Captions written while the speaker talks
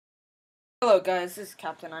Hello guys, this is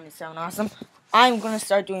Captain 97 Awesome. I'm going to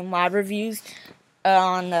start doing mod reviews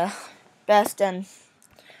on the best and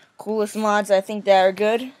coolest mods I think that are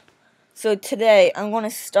good. So today, I'm going to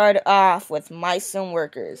start off with Mice and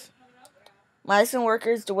Workers. Mice and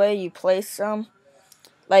Workers, the way you place them,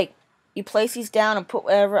 like, you place these down and put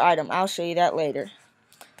whatever item. I'll show you that later.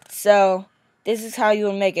 So, this is how you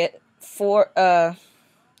will make it.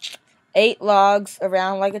 8 logs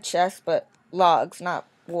around like a chest, but logs, not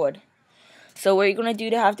wood. So what you're going to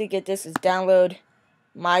do to have to get this is download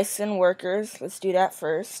Mice and Workers. Let's do that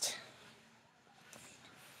first.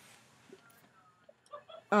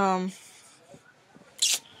 Sorry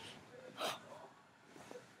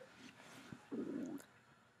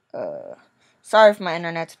if my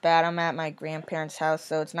internet's bad. I'm at my grandparents' house,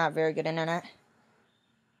 so it's not very good internet,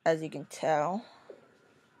 as you can tell.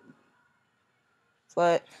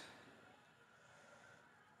 But,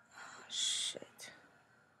 shit.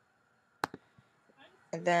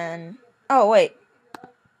 And then, oh wait.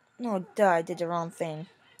 No, duh, I did the wrong thing.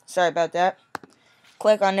 Sorry about that.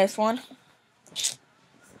 Click on this one.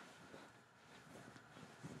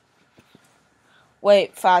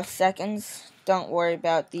 Wait 5 seconds. Don't worry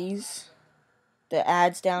about these. The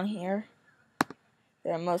ads down here.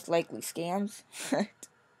 They're most likely scams.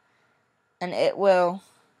 And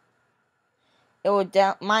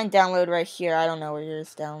mine download right here. I don't know where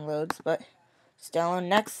yours downloads, but it's download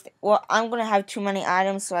next. Well, I'm gonna have too many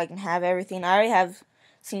items so I can have everything. I already have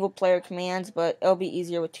single player commands, but it'll be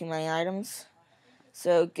easier with too many items.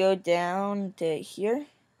 So go down to here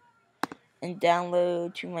and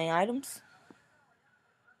download too many items.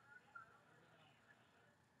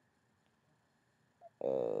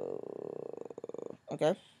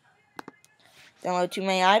 Okay. Download too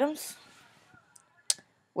many items.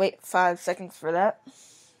 Wait 5 seconds for that.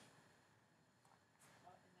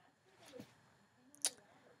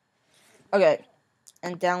 Okay,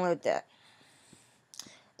 and download that.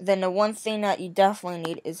 Then the one thing that you definitely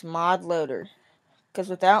need is Modloader, because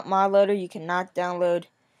without Modloader you cannot download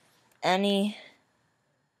any.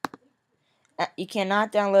 You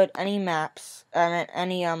cannot download any maps.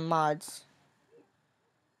 Any mods.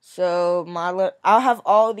 So Modloader, I'll have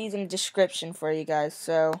all of these in the description for you guys.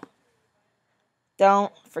 So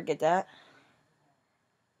don't forget that.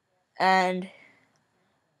 And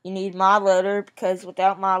you need Modloader, because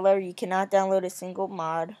without Modloader you cannot download a single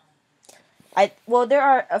mod. Well, there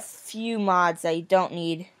are a few mods that you don't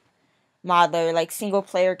need Modloader, like single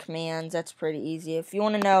player commands. That's pretty easy. If you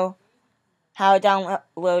want to know how to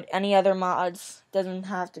download any other mods, doesn't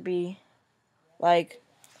have to be like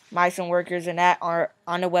Mice and Workers and that are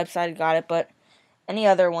on the website. I got it, but any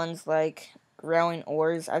other ones like growing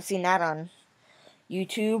ores, I've seen that on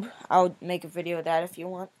YouTube. I'll make a video of that if you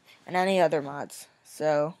want, and any other mods.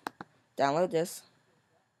 So download this.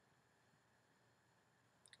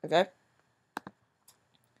 Okay.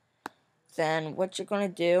 Then what you're gonna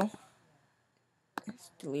do,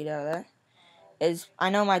 let's delete out of that, is, I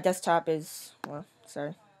know my desktop is, well,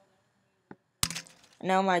 sorry. I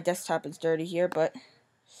know my desktop is dirty here, but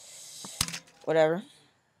whatever.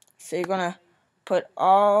 So you're gonna put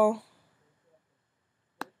all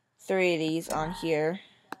 3 of these on here,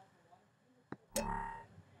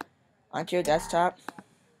 onto your desktop.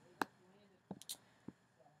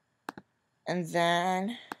 And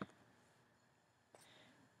then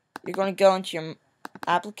you're going to go into your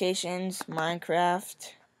applications,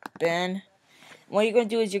 Minecraft, bin. What you're going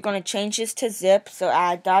to do is you're going to change this to zip. So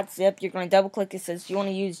add .zip. You're going to double click. It says you want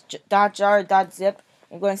to use .jar, .zip.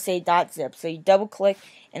 I'm going to say .zip. So you double click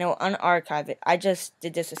and it will unarchive it. I just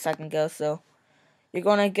did this a second ago. So you're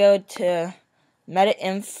going to go to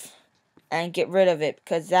meta-inf and get rid of it,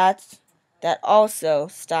 because that also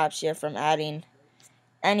stops you from adding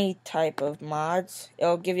any type of mods.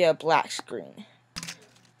 It'll give you a black screen.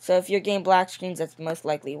 So if you're getting black screens, that's most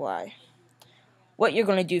likely why. What you're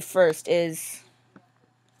going to do first is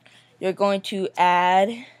you're going to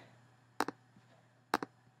add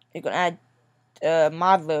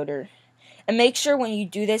Modloader. And make sure when you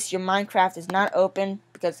do this, your Minecraft is not open,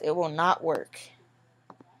 because it will not work.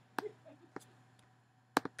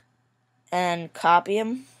 And copy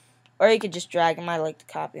them. Or you could just drag them. I like to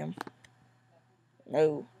copy them.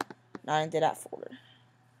 No, not into that folder.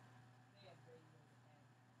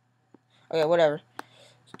 Okay, whatever.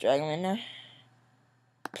 Just drag them in there.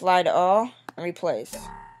 Apply to all and replace.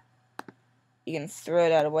 You can throw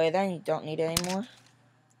that away then. You don't need it anymore.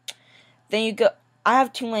 Then you go. I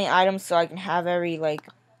have too many items, so I can have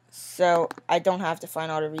so I don't have to find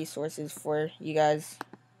all the resources for you guys.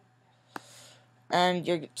 And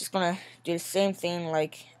you're just gonna do the same thing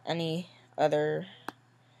like any other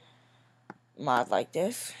mod like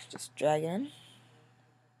this. Just drag it in,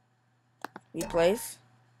 replace,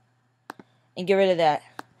 and get rid of that.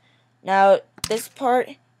 Now this part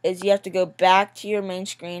is you have to go back to your main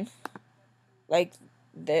screen, like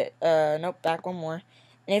the nope, back one more.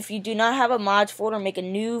 And if you do not have a mods folder, make a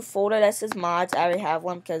new folder that says mods. I already have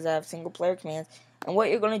one because I have single player commands. And what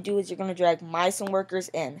you're gonna do is you're gonna drag mice and workers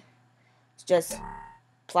in. Just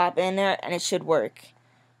plop in there and it should work.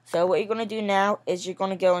 So what you're gonna do now is you're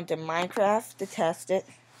gonna go into Minecraft to test it.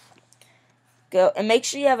 Go and make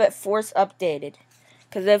sure you have it force updated,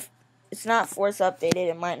 because if it's not force updated,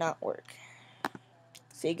 it might not work.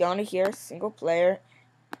 So you go into here, single player.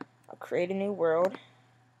 I'll create a new world.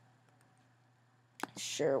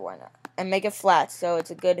 Sure, why not? And make it flat so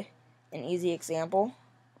it's a good and easy example.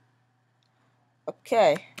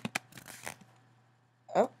 Okay.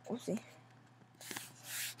 Oh, whoopsie.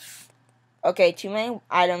 Okay, too many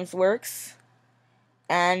items works.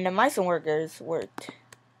 And the mice and workers worked.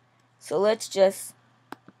 So let's just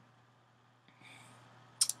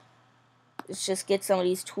get some of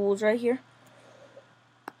these tools right here.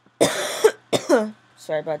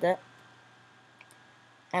 Sorry about that.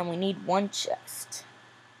 And we need one chest.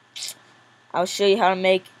 I'll show you how to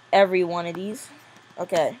make every one of these.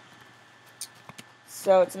 Okay.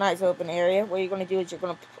 So it's a nice open area. What you're gonna do is you're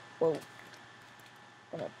gonna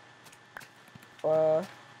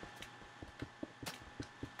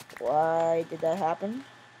why did that happen?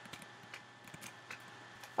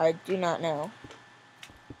 I do not know.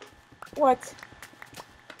 What?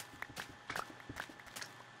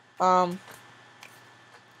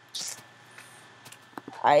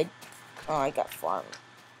 I got farmed.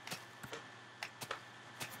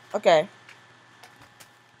 Okay.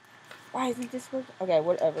 Why isn't this working? Okay,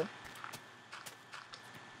 whatever.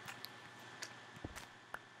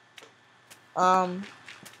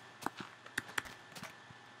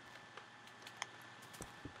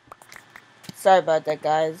 Sorry about that,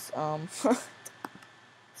 guys.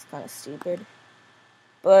 It's kind of stupid.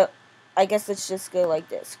 But I guess let's just go like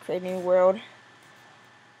this. Create a new world.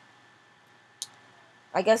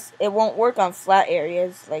 I guess it won't work on flat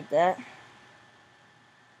areas like that.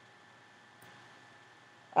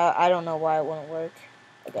 I don't know why it wouldn't work.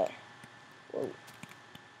 Okay. Whoa.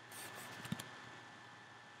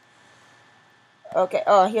 Okay.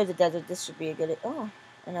 Oh, here's a desert. This should be a good. Oh,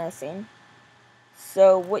 another thing.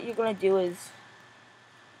 So what you're gonna do is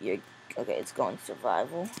okay. It's going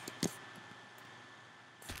survival.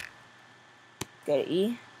 Go to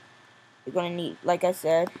E. You're gonna need, like I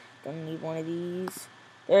said, gonna need one of these.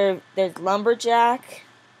 There's lumberjack,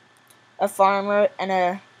 a farmer,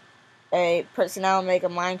 and a person that will make a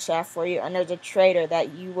mine shaft for you, and there's a trader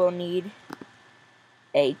that you will need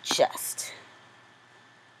a chest.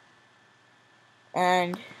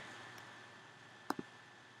 And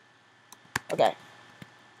okay,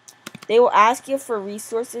 they will ask you for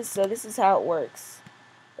resources, so this is how it works.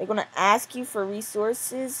 They're gonna ask you for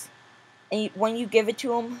resources, and when you give it to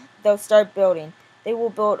them, they'll start building. They will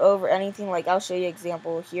build over anything. Like, I'll show you an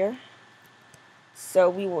example here.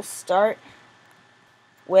 So we will start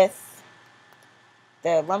with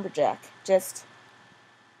the lumberjack. Just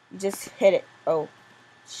hit it. Oh,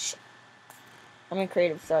 shit. I'm in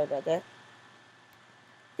creative. Sorry about that.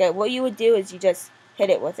 Okay, what you would do is you just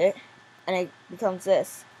hit it with it, and it becomes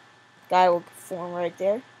this. Guy will form right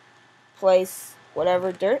there. Place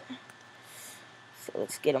whatever dirt. So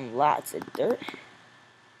let's get him lots of dirt.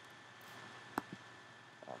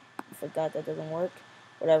 I forgot that doesn't work.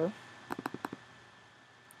 Whatever.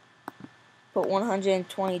 Put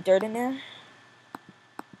 120 dirt in there.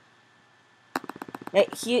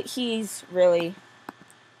 He's really...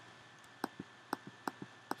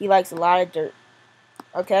 He likes a lot of dirt.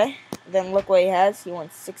 Okay. Then look what he has. He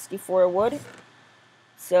wants 64 wood.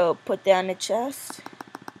 So put that in the chest.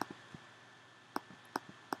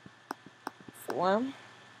 Form.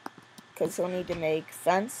 Because he'll need to make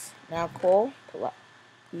fence. Now coal.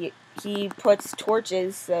 He puts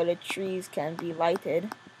torches so the trees can be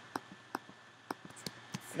lighted.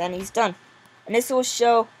 Then he's done. And this will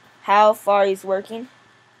show how far he's working.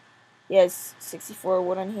 He has 64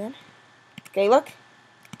 wood on hand. Okay, look.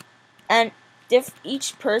 And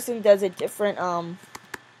each person does a different,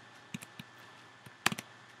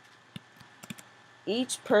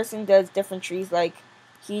 each person does different trees. Like,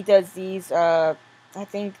 he does these, I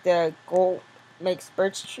think the gold makes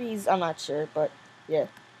birch trees. I'm not sure, but yeah.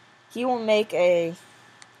 He will make a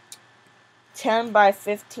 10 by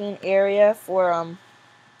 15 area for,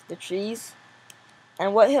 the trees.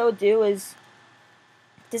 And what he'll do is,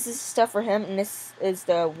 this is stuff for him, and this is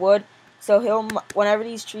the wood. So whenever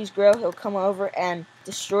these trees grow, he'll come over and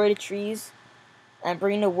destroy the trees and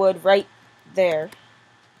bring the wood right there.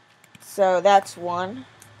 So that's one.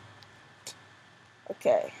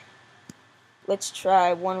 Okay. Let's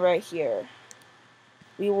try one right here.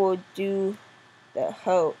 We will do the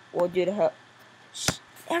hoe. We'll do the hoe.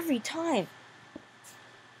 Every time.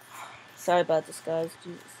 Sorry about this, guys.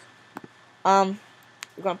 Jesus.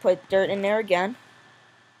 We're gonna put dirt in there again.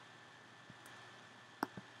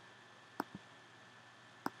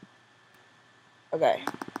 Okay.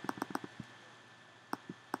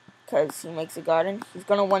 Because he makes a garden. He's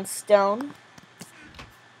gonna want stone.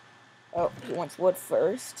 Oh, he wants wood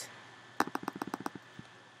first.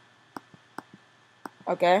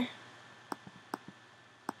 Okay.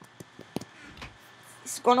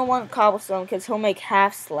 He's gonna want cobblestone because he'll make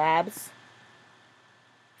half slabs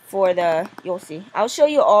for the, you'll see. I'll show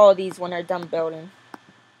you all of these when they're done building.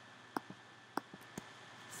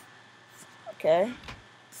 Okay.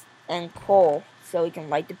 And coal so he can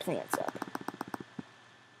light the plants up.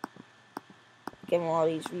 Give him all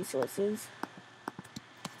these resources.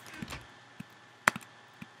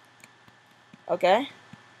 Okay.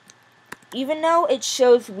 Even though it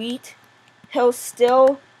shows wheat, he'll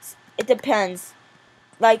still, it depends.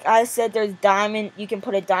 Like I said, there's diamond, you can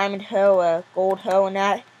put a diamond hoe, a gold hoe and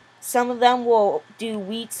that. Some of them will do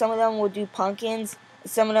wheat, some of them will do pumpkins,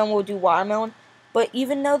 some of them will do watermelon. But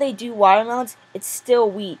even though they do watermelons, it's still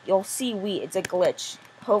wheat. You'll see wheat, it's a glitch.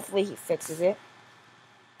 Hopefully he fixes it.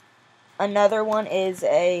 Another one is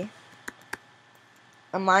a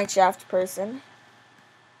mineshaft person.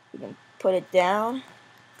 You can put it down.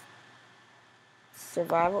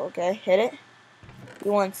 Survival, okay, hit it. He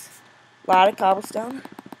wants a lot of cobblestone.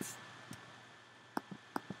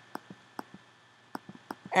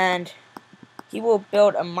 And he will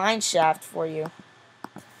build a mine shaft for you.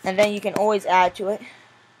 And then you can always add to it.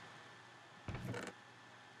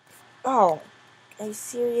 Oh, are you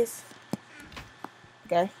serious?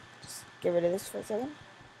 Okay, just get rid of this for a second.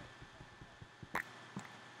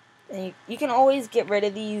 And you can always get rid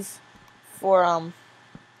of these for,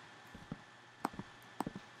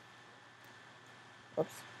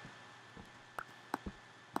 oops.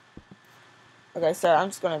 Okay, sorry, I'm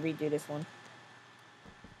just gonna redo this one.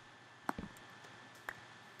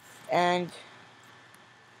 And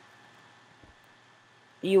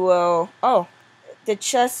you will, oh, the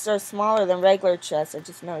chests are smaller than regular chests. I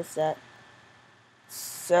just noticed that.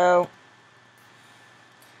 So,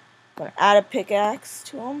 I'm gonna add a pickaxe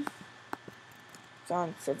to them. It's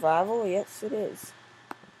on survival. Yes, it is.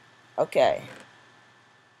 Okay.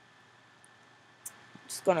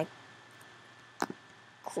 Just gonna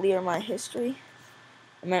clear my history.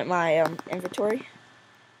 I meant my inventory,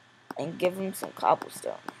 and give him some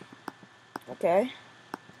cobblestone. Okay.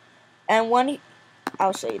 And when he,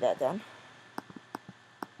 I'll show you that then.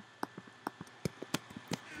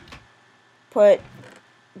 Put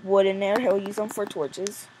wood in there. He'll use them for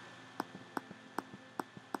torches.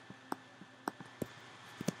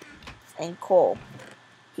 And coal.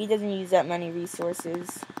 He doesn't use that many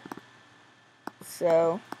resources.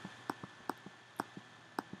 So.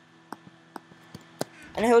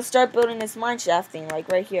 And he'll start building this mineshaft thing, like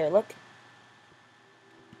right here. Look.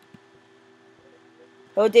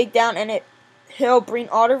 He'll dig down and he'll bring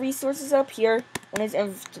all the resources up here when his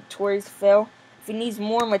inventories fill. If he needs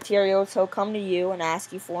more materials, he'll come to you and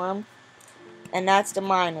ask you for them. And that's the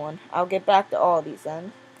mine one. I'll get back to all of these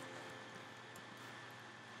then.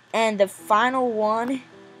 And the final one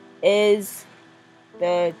is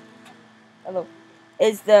the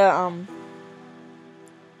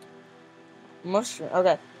mushroom.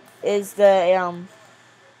 Okay. Is the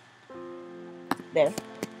there.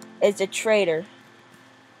 Is the trader.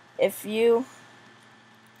 If you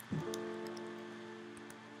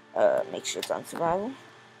make sure it's on survival.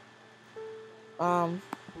 I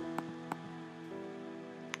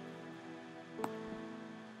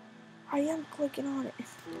am clicking on it.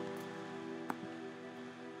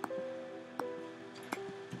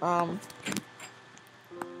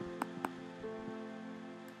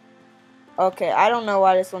 Okay, I don't know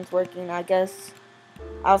why this one's working. I guess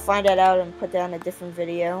I'll find that out and put that in a different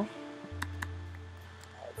video.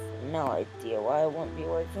 I have no idea why it won't be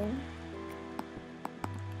working.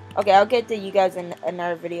 Okay, I'll get to you guys in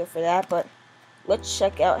another video for that, but let's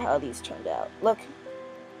check out how these turned out. Look.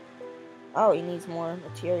 Oh, he needs more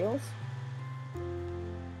materials.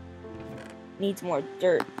 Needs more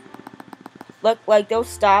dirt. Look, like they'll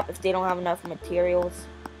stop if they don't have enough materials.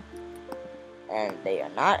 And they are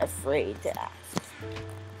not afraid to ask.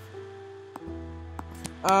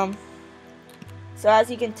 So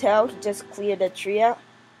as you can tell, he just cleared a tree out.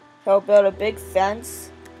 He'll build a big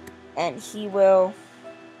fence. And he will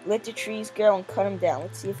let the trees grow and cut them down.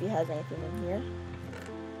 Let's see if he has anything in here.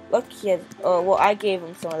 Look, he has, oh, well, I gave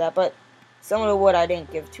him some of that, but some of the wood I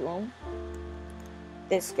didn't give to him.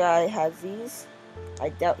 This guy has these. I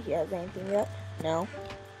doubt he has anything yet. No.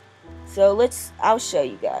 So I'll show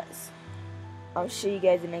you guys. I'll show you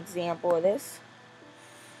guys an example of this.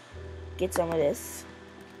 Get some of this.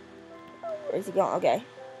 Where's he going? Okay.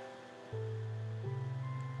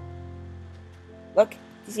 Look,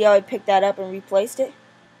 you see how I picked that up and replaced it?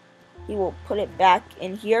 He will put it back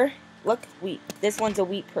in here. Look, wheat. This one's a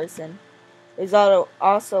wheat person. There's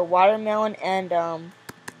also watermelon and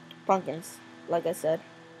pumpkins, like I said.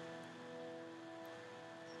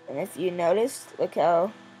 And if you notice, look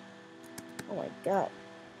how, oh my god.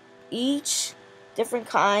 Each different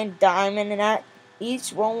kind, diamond and that,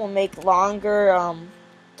 each one will make longer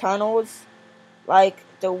tunnels. Like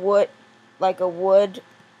the wood, like a wood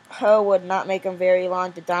hoe would not make them very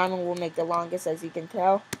long. The diamond will make the longest, as you can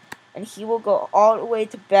tell. And he will go all the way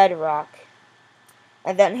to bedrock.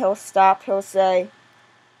 And then he'll stop, he'll say,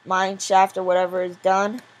 mine shaft or whatever is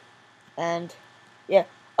done. And, yeah.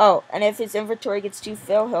 Oh, and if his inventory gets too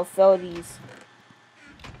full, he'll fill these.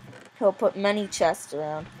 He'll put many chests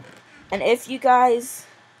around. And if you guys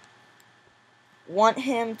want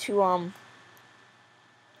him to,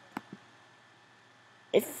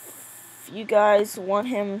 if you guys want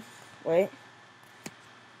him, wait,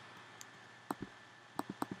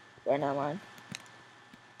 not mine.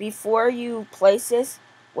 Before you place this,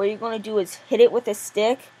 what you're going to do is hit it with a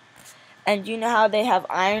stick. And you know how they have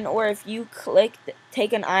iron ore? If you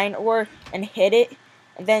take an iron ore and hit it,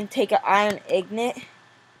 and then take an iron ingot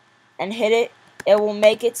and hit it, it will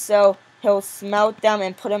make it so he'll smelt them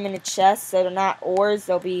and put them in a chest. So they're not ores,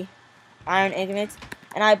 they'll be iron ingots.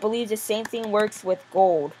 And I believe the same thing works with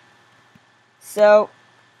gold. So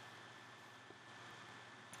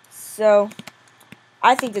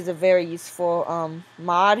I think it's a very useful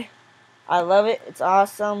mod. I love it. It's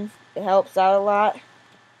awesome. It helps out a lot.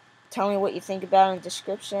 Tell me what you think about it in the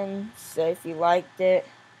description. Say if you liked it.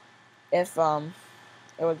 If it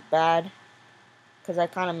was bad. Because I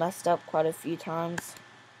kind of messed up quite a few times.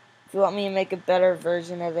 If you want me to make a better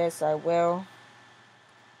version of this, I will.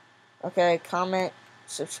 Okay, comment,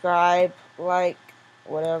 subscribe, like,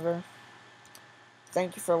 whatever.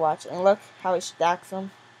 Thank you for watching. And look how he stacks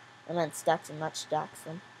them. I meant stacks them, not stacks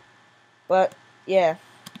them. But, yeah.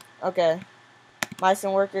 Okay. Mice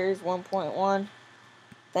and Workers 1.1.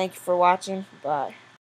 Thank you for watching. Bye.